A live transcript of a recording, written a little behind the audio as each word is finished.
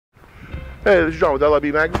Hey, this is John with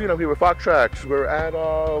LIB Magazine. I'm here with Foxtrax. We're at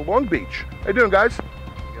Long Beach. How you doing, guys?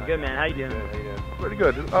 Good, man. How you doing? Good, how you doing? Pretty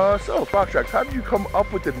good. So, Foxtrax, how did you come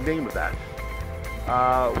up with the name of that?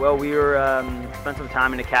 Well, we were spent some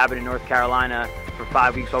time in a cabin in North Carolina for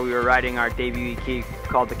 5 weeks while we were writing our debut EP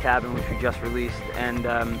called The Cabin, which we just released. And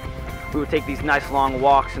we would take these nice long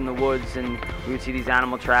walks in the woods, and we would see these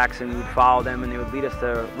animal tracks, and we would follow them, and they would lead us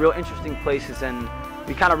to real interesting places. And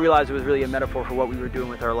we kind of realized it was really a metaphor for what we were doing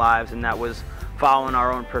with our lives, and that was following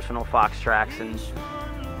our own personal Foxtrax.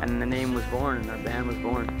 And the name was born, and our band was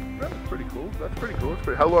born. That's pretty cool. That's pretty cool.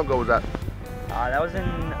 How long ago was that? That was in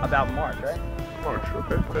about March, right? March.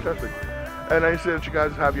 Okay, fantastic. And I said that you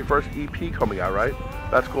guys have your first EP coming out, right?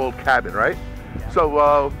 That's called Cabin, right? Yeah.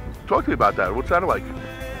 So, talk to me about that. What's that like?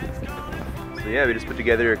 So yeah, we just put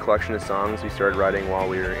together a collection of songs we started writing while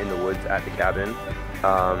we were in the woods at the cabin.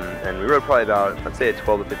 And we wrote probably about, I'd say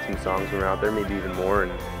 12 to 15 songs when we were out there, maybe even more.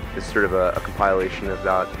 And it's sort of a compilation of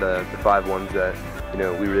about the 5 ones that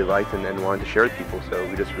we really liked and wanted to share with people. So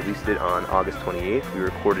we just released it on August 28th. We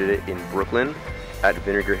recorded it in Brooklyn at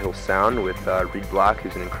Vinegar Hill Sound with Reed Black,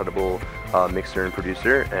 who's an incredible mixer and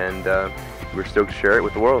producer, and we're stoked to share it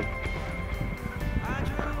with the world.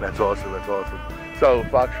 That's awesome. That's awesome. So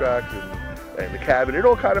Foxtrax and the cabin, it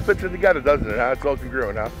all kind of fits in together, doesn't it? Huh? It's all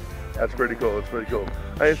congruent, huh? That's pretty cool. That's pretty cool.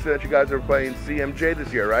 I understand that you guys are playing CMJ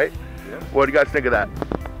this year, right? Yeah. What do you guys think of that?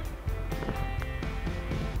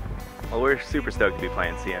 Well, we're super stoked to be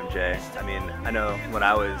playing CMJ. I mean, I know when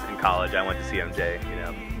I was in college, I went to CMJ.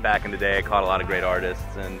 Back in the day, I caught a lot of great artists,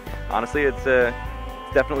 and honestly, it's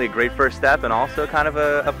definitely a great first step, and also kind of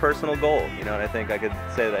a personal goal. And I think I could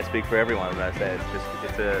say that I speak for everyone when I say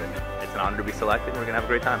it's an honor to be selected, and we're gonna have a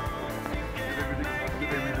great time. Did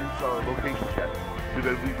they release locations yet? Did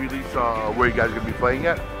they release where you guys are gonna be playing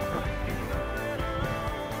at?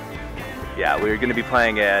 Yeah, we're gonna be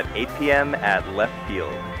playing at 8 p.m. at Left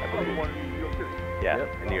Field, I believe. In New York City. Yeah,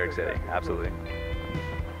 Yep. in New York City, absolutely.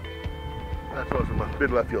 That's awesome.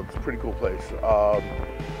 Been Left Field. It's a pretty cool place.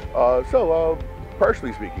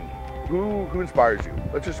 Personally speaking, who inspires you?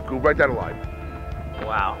 Let's just go right down the line.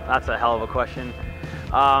 Wow, that's a hell of a question.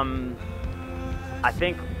 I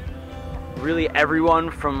think really everyone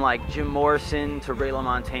from like Jim Morrison to Ray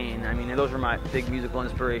LaMontagne. I mean, those were my big musical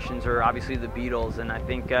inspirations, or obviously the Beatles. And I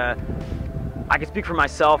think I can speak for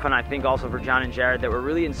myself, and I think also for John and Jared, that we're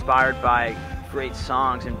really inspired by great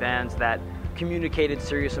songs and bands that communicated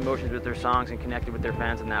serious emotions with their songs and connected with their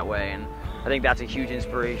fans in that way. And I think that's a huge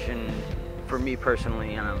inspiration for me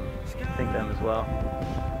personally, and I think them as well.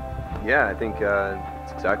 Yeah, I think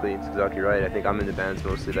it's exactly right. I think I'm in the bands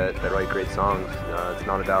mostly that write great songs. It's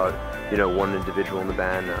not about one individual in the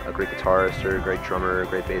band, a great guitarist or a great drummer or a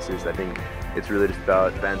great bassist. I think it's really just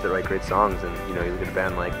about bands that write great songs. And you look at a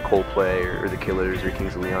band like Coldplay or the Killers or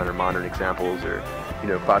Kings of Leon, or modern examples, or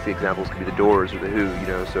classic examples could be the Doors or the Who.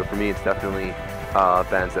 So for me, it's definitely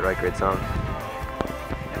bands that write great songs.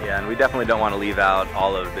 Yeah, and we definitely don't want to leave out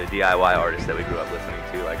all of the DIY artists that we grew up listening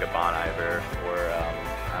to, like a Bon Iver or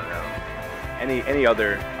I don't know, any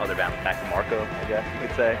other band, like Mac DeMarco, I guess you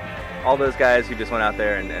could say. All those guys who just went out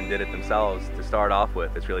there and did it themselves to start off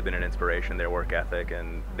with. It's really been an inspiration, their work ethic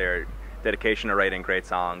and their dedication to writing great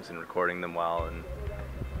songs and recording them well, and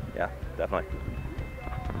yeah, definitely.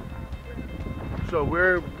 So we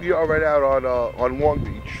are right out on Long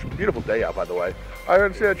Beach. Beautiful day out, by the way. I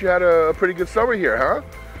understand that you had a pretty good summer here, huh?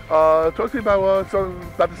 Talk to me about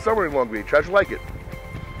the summer in Long Beach. How'd you like it?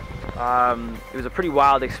 It was a pretty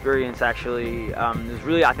wild experience, actually. It was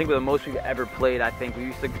really, I think, the most we've ever played. I think we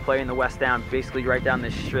used to play in the West Down, basically right down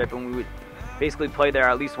this strip, and we would basically play there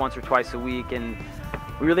at least once or twice a week. And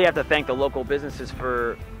we really have to thank the local businesses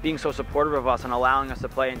for being so supportive of us and allowing us to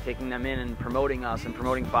play and taking them in and promoting us and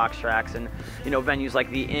promoting Foxtrax, and venues like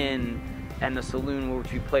the Inde and the Saloon,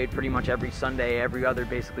 which we played pretty much every Sunday, every other,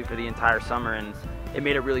 basically for the entire summer. And it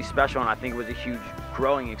made it really special, and I think it was a huge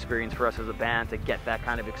growing experience for us as a band to get that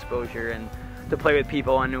kind of exposure and to play with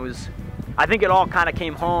people. And I think it all kind of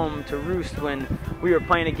came home to roost when we were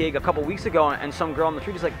playing a gig a couple weeks ago, and some girl on the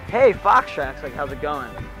street was like, "Hey, Foxtrax, like, how's it going?"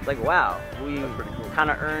 It's like, wow, we cool. kind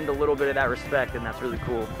of earned a little bit of that respect, and that's really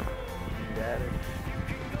cool.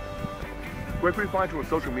 Where can we find you on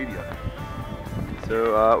social media?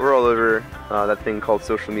 So we're all over that thing called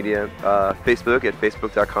social media. Facebook at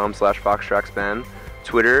facebook.com/FoxtraxBand.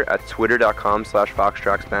 Twitter at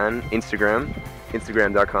twitter.com/FoxtraxBand.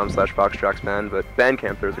 Instagram.com/FoxtraxBand. But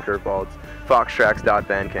Bandcamp, there's a curveball. It's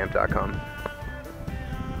foxtrax.bandcamp.com.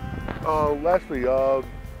 Lastly,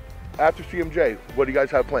 after CMJ, what do you guys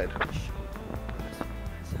have planned?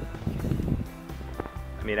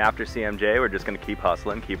 I mean, after CMJ, we're just going to keep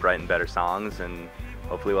hustling, keep writing better songs, and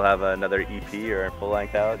hopefully we'll have another EP or a full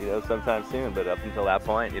length out, sometime soon. But up until that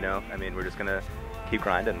point, I mean, we're just gonna keep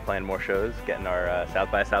grinding, playing more shows, getting our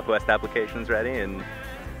South by Southwest applications ready, and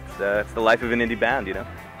it's the life of an indie band, Yeah,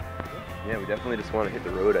 we definitely just want to hit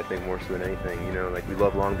the road, I think, more so than anything. Like we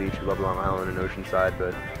love Long Beach, we love Long Island and Oceanside,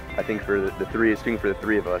 but I think for the three, speaking for the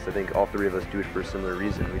three of us, I think all three of us do it for a similar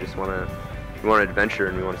reason. We just want to adventure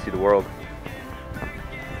and we want to see the world.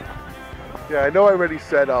 Yeah, I know I already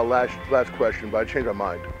said last question, but I changed my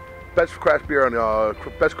mind. Best craft beer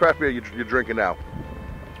you're drinking now?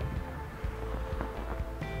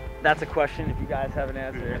 That's a question if you guys have an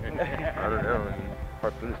answer. I don't know. I mean,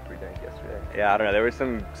 Harpoon was pretty dank yesterday. Yeah, I don't know. There was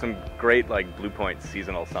some great Blue Point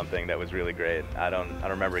seasonal something that was really great. I don't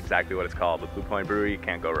remember exactly what it's called, but Blue Point Brewery, you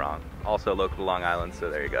can't go wrong. Also local to Long Island, so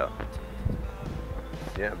there you go.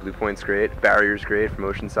 Yeah, Blue Point's great. Barrier's great from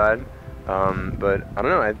Oceanside. But I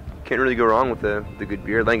don't know. I can't really go wrong with the good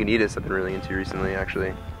beer. Lagunitas I've been really into recently,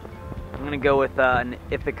 actually. I'm gonna go with an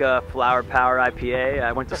Ithaca Flower Power IPA.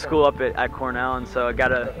 I went to school up at Cornell, and so I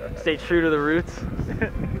gotta stay true to the roots.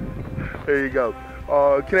 There you go.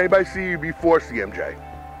 Can anybody see you before CMJ?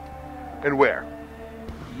 And where?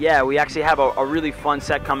 Yeah, we actually have a really fun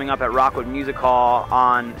set coming up at Rockwood Music Hall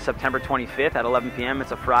on September 25th at 11 p.m.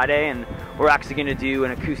 It's a Friday, and we're actually going to do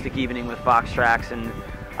an acoustic evening with Foxtrax, and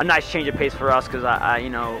a nice change of pace for us because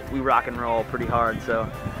we rock and roll pretty hard. So,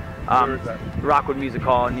 Where is that? Rockwood Music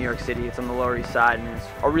Hall in New York City. It's on the Lower East Side, and it's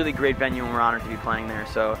a really great venue, and we're honored to be playing there.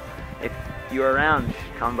 So, if you're around, you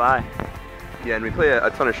should come by. Yeah, and we play a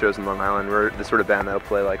ton of shows in Long Island. We're the sort of band that'll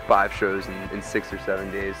play 5 shows in 6 or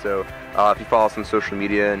 7 days. So if you follow us on social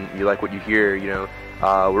media and you like what you hear,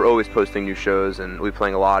 we're always posting new shows, and we'll be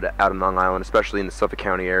playing a lot out in Long Island, especially in the Suffolk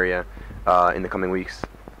County area in the coming weeks.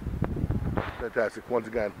 Fantastic. Once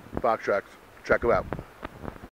again, Foxtrax, check them out.